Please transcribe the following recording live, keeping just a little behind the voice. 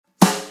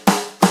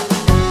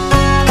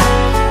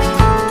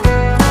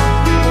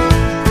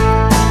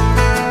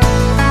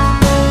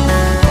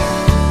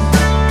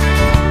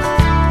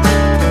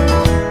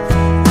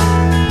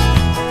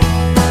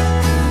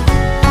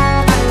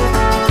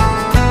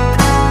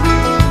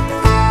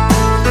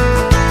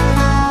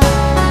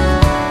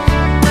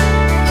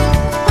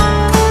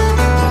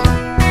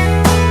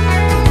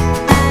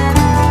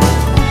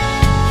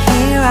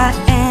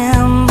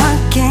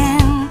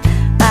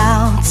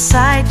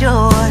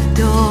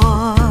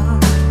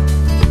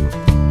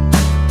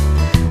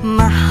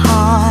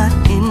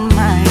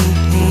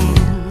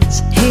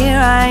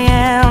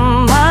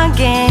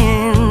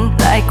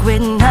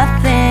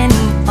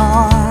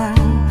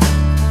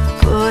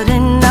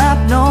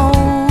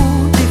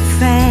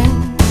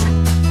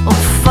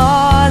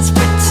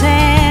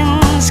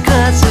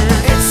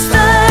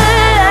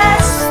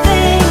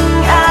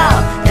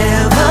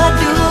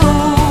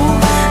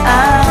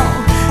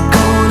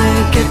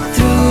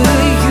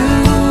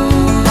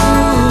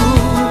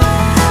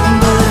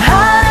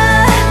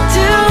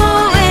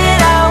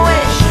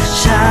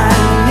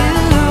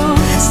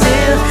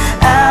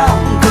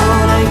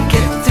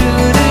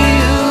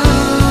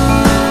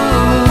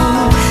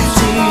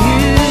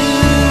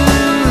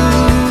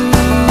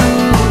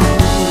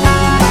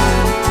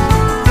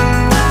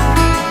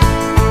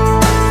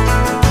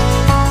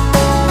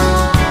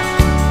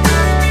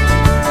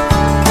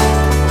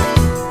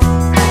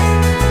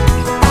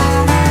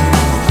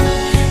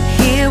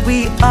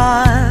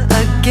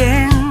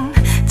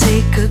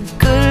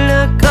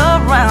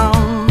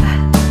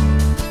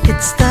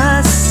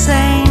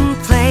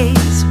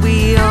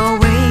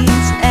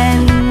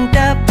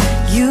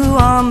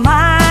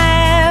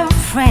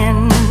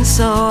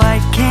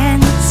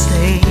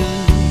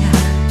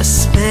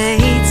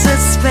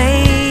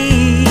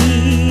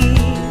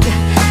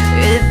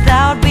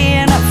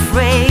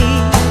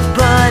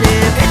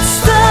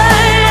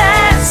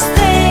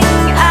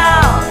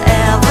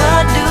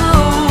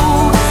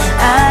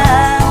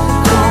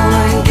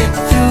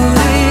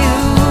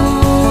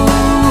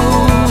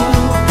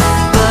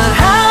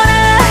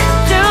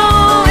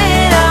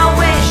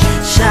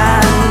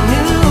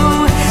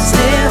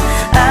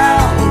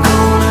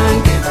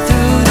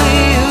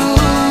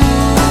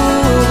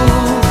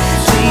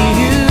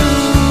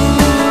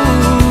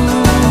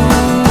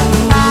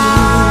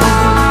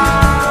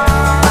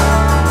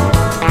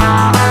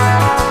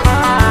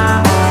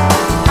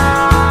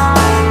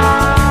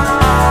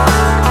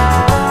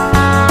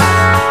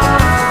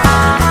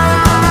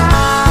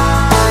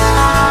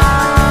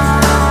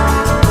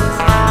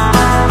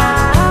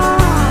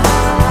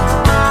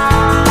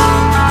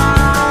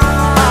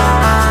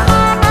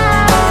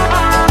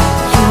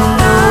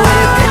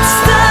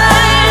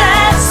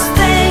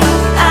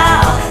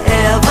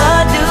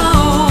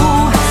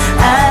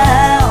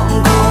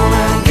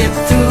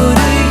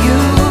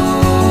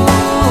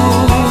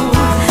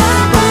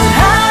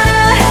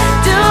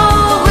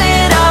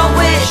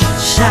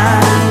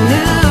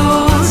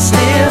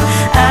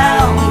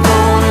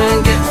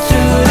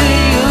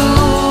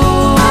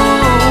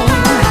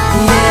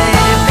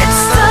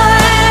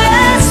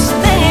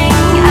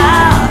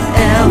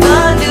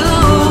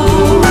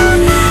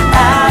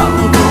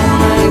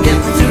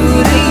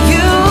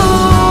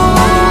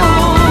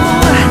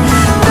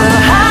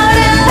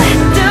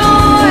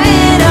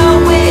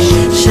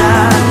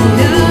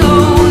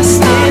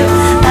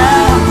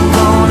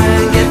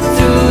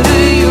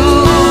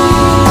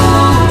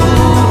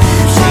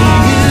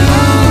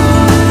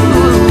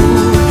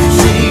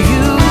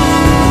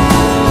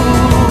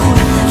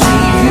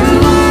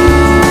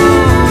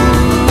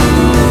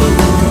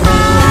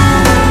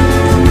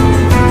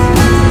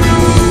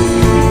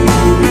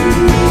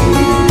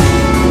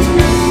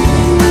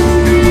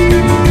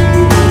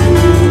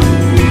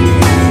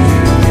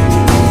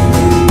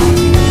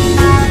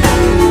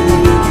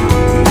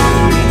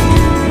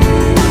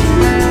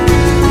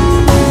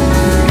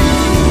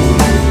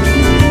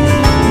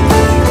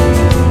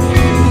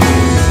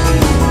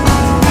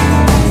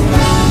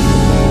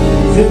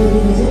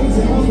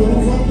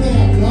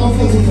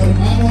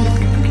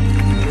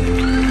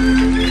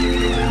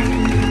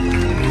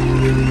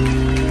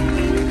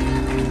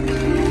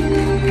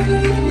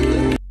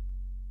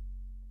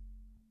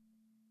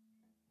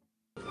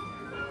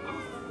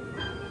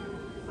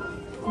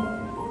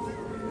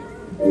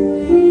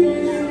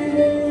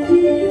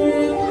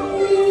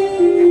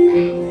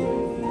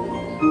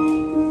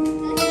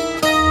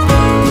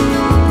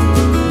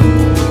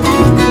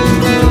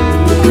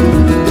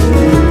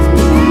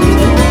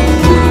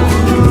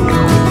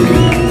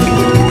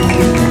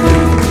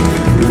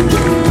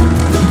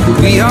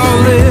all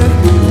live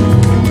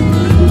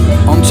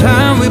on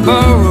time we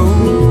borrow,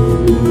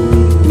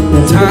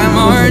 time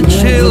our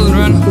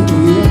children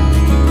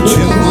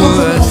to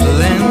us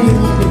lend.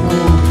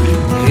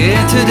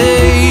 Here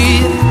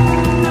today,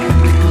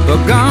 but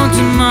gone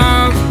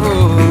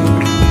tomorrow,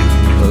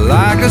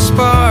 like a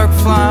spark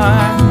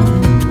flying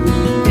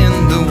in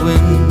the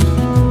wind.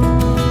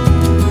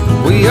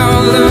 We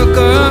all look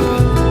up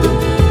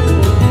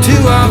to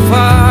our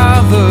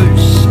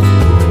fathers,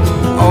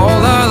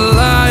 all our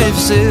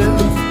lives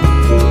if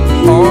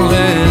all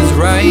is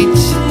right,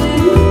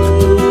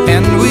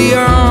 and we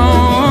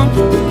all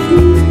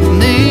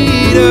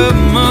need of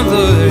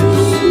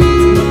mothers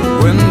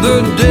when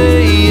the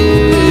day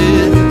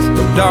is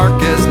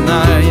dark as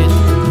night.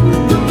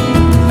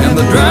 And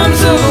the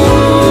drums of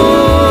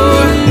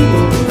war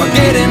are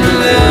getting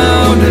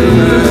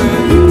louder,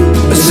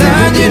 a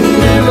sound you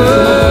never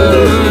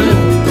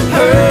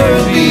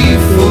heard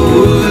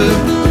before.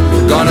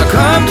 Gonna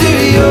come to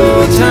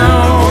your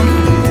town,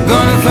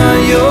 gonna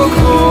find your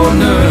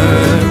corner,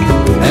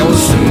 and we'll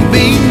soon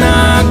be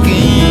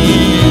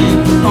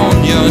knocking on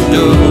your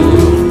door.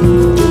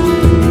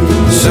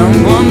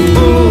 Someone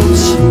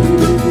pulls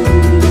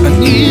an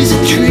easy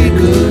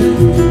trigger,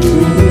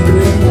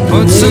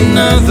 puts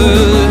another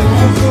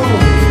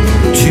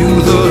to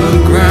the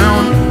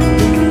ground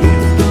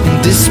in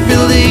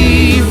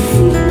disbelief,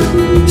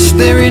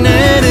 staring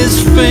at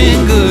his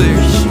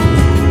fingers,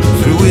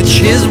 through which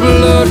his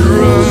blood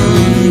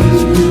runs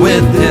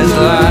with his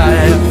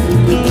life.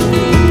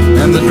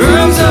 And the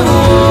drums of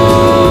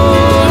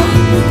war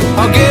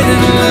are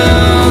getting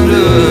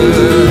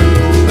louder,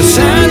 a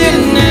sound you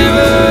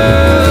never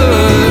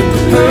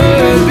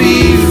heard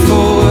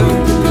before.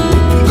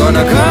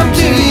 Gonna come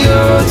to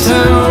your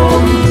town,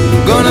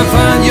 gonna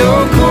find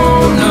your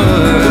corner,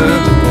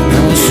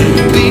 and we'll soon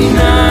be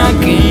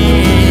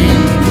knocking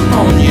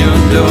on your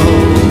door.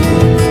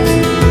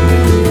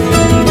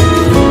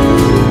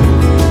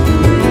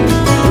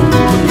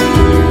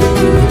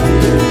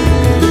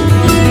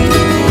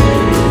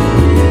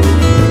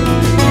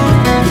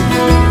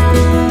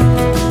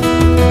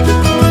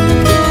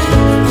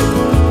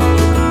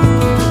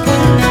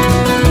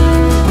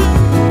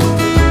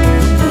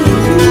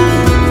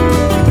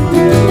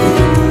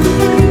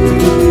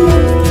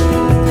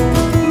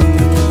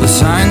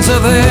 Are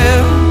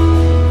there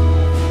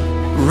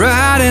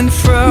right in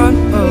front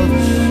of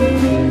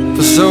us,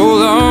 for so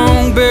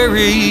long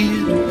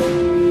buried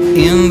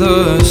in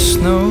the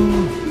snow.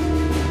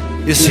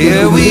 Yes,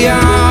 here we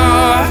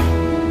are,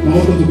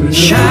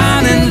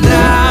 shining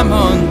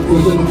diamonds,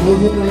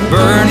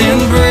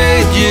 burning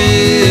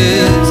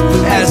bridges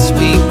as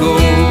we go.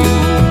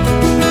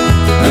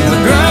 And the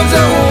drums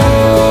of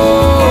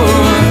war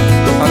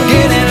are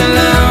getting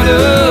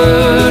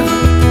louder,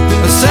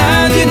 a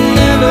sound you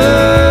never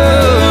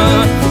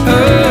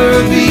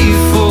heard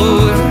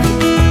before.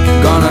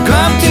 Gonna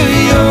come to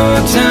your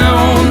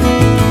town,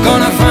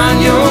 gonna find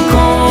your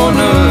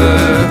corner,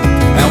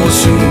 and we'll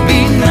soon be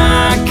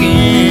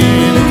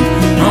knocking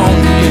on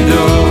your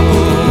door.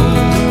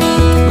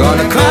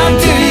 Gonna come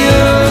to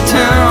your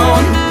town,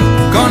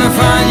 gonna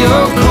find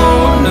your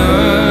corner,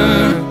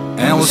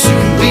 and we'll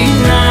soon be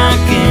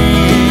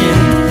knocking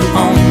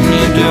on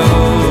your door.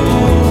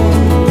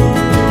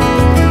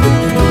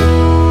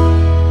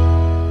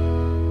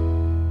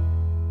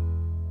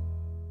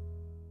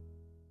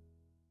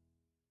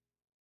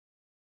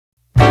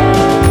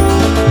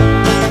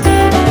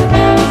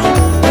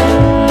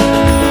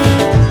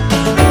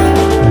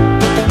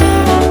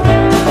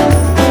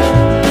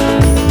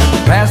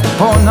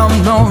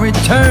 No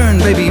return,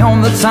 baby,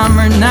 on the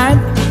summer night.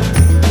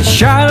 A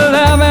shot of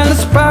love and a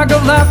spark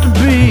of laughter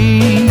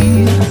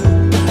breathe.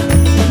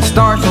 The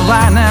stars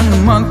align and the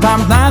month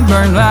times night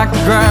burn like a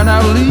dried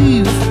out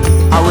leaf.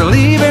 Are we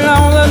leaving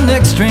on the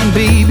next train,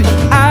 baby?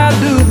 I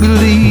do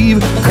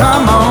believe.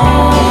 Come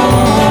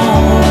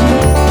on,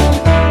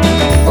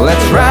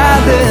 let's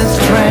ride this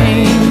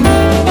train.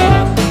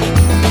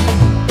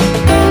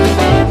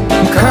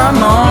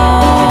 Come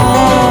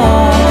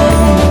on,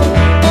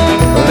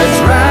 let's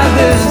ride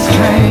this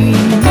train.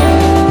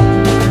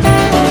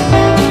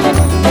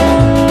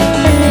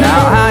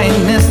 Now I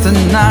ain't missed a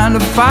 9 to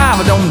 5,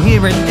 I don't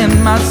hear it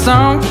in my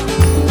song.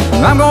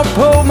 I'm gonna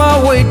pull my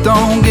weight,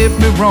 don't get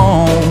me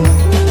wrong.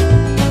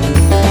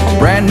 A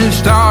brand new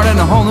start and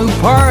a whole new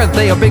part,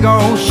 they are big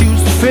old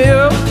shoes to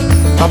fill.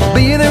 I'll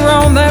be there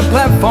on that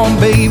platform,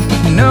 babe,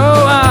 you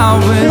know I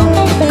will.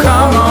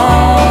 Come on,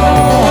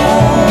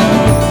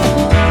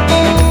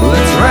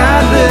 let's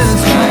ride this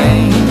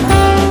train.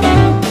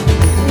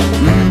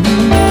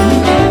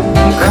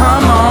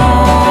 Come on,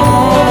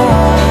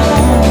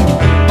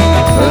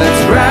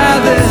 let's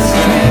ride this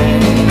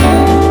train.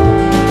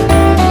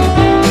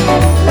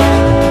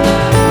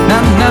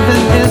 Now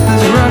nothing is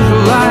this rush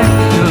of life,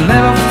 you'll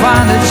never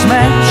find its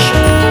match.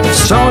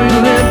 It's all you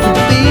live to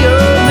be a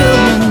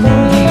million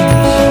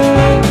years.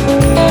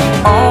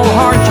 All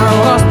hearts are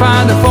lost by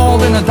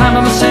default in the time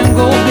of a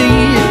single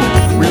beat.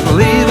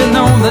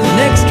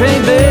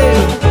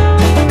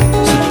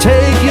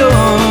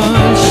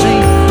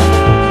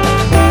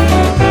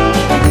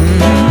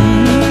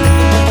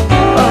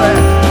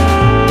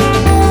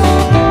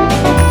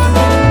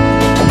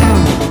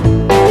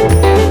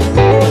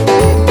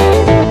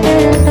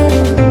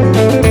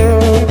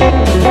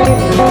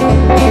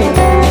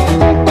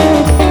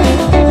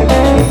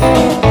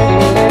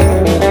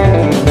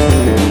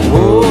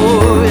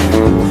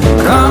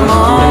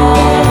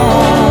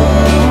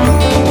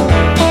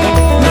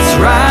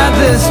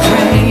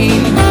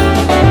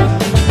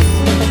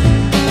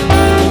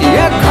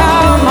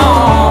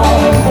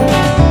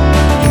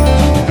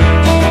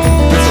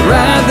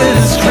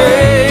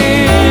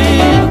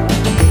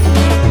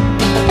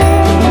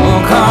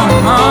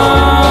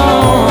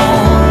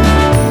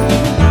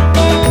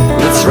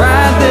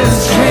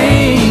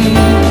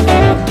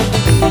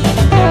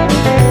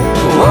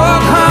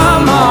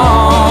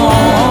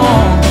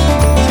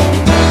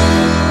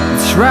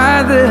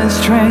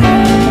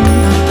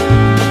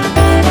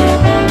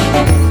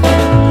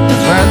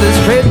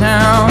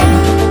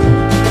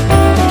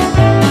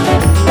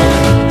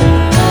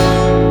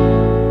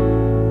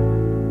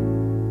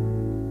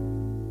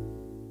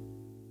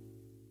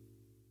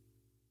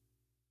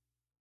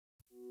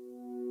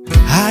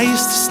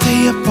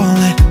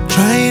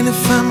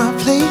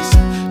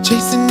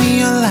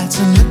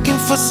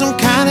 for some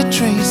kind of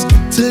trace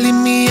to lead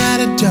me out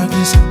of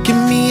darkness. Give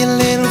me a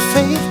little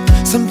faith,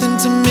 something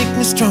to make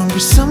me stronger,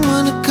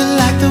 someone who could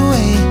light the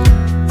way.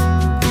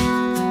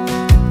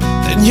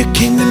 Then you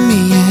came to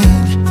me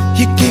and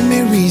you gave me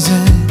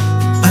reason.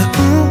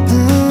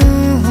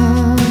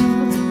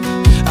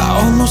 I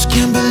almost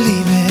can't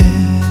believe it.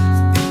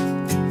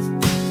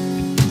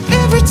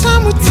 Every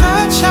time we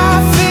touch, I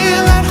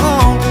feel at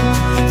home.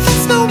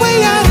 There's no way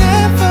I'd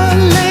ever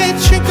let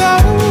you go.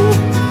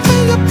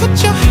 When you put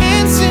your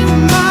hands in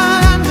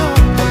mine, I know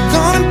I'm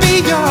gonna be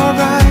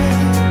alright.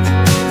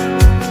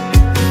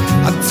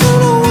 I don't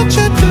know what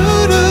you do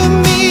to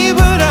me,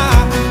 but I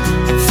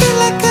feel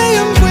like I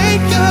am way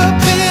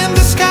up in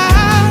the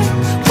sky.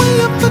 When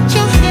you put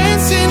your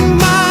hands in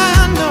mine,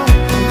 I know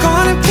I'm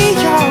gonna be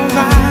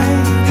alright.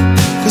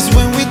 'Cause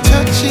when we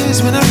touch is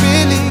when I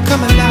really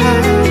come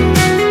alive.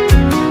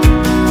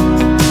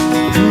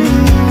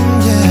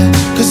 Yeah,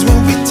 'cause when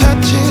we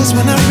touch is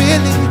when I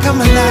really come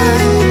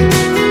alive.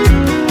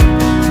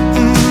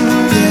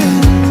 Yeah.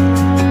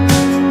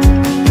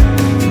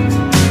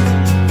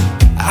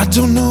 I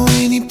don't know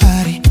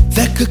anybody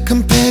that could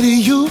compare to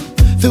you.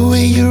 The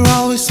way you're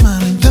always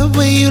smiling, the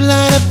way you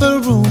light up a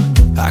room.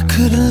 I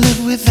couldn't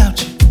live without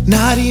you,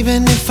 not even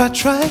if I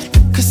tried.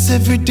 'Cause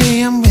every day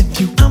I'm with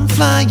you, I'm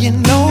flying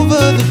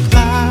over the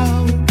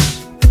clouds.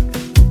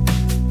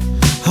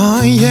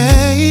 Oh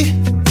yeah,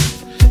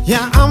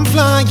 yeah, I'm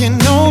flying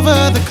over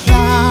the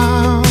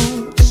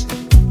clouds,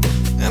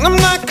 and I'm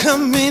not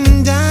coming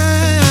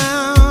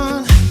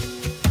down.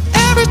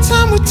 Every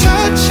time we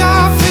touch, I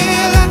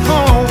feel at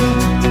home.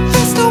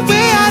 There's no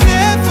way I'd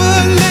ever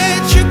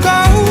let you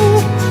go.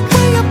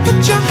 When you put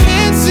your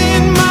hands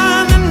in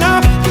mine, I know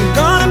I'm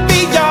gonna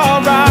be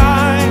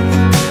alright.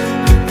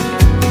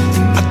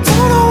 I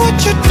don't know what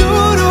you do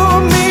to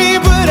me,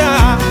 but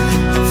I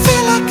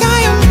feel like I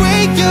am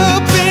way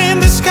up in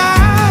the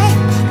sky.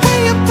 When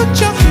you put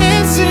your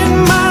hands in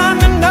mine,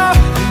 I know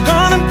I'm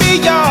gonna be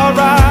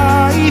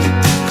alright.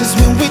 'Cause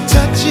when we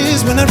touch is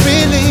when I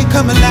really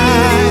come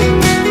alive.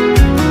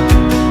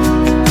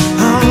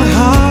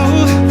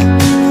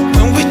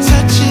 When we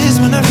touch is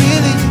when I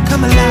really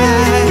come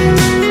alive.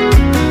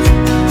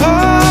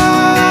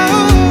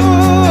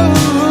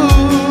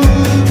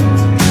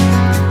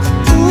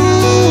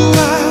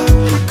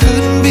 I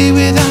couldn't be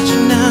without you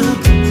now.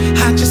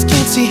 I just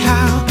can't see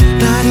how,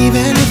 not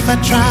even if I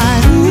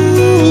tried.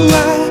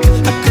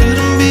 I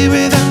couldn't be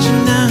without you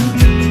now.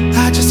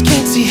 I just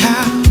can't see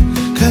how,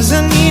 'cause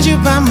I need you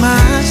by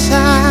my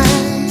side.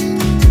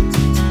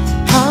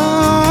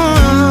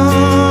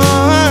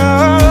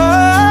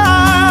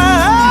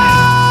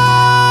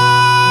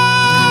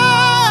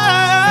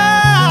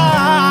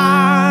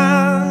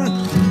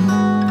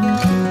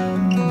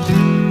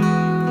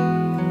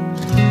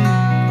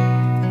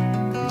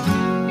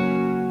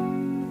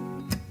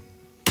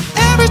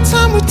 Every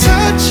time we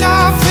touch,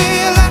 I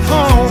feel at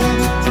home.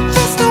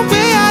 There's no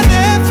way I'd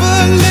ever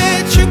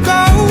let you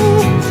go.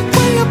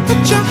 When you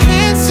put your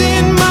hands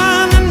in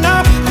mine, I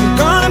know I'm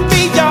gonna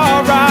be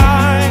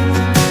alright.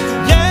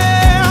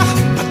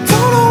 Yeah, I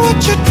don't know what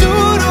you do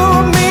to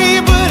me,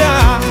 but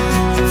I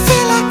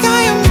feel like I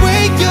am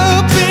way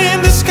up in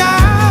the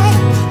sky.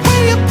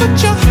 When you put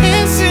your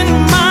hands in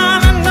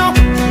mine, I know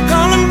I'm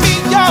gonna be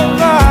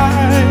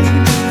alright.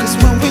 'Cause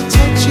when we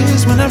touch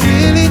is when I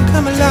really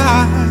come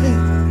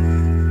alive.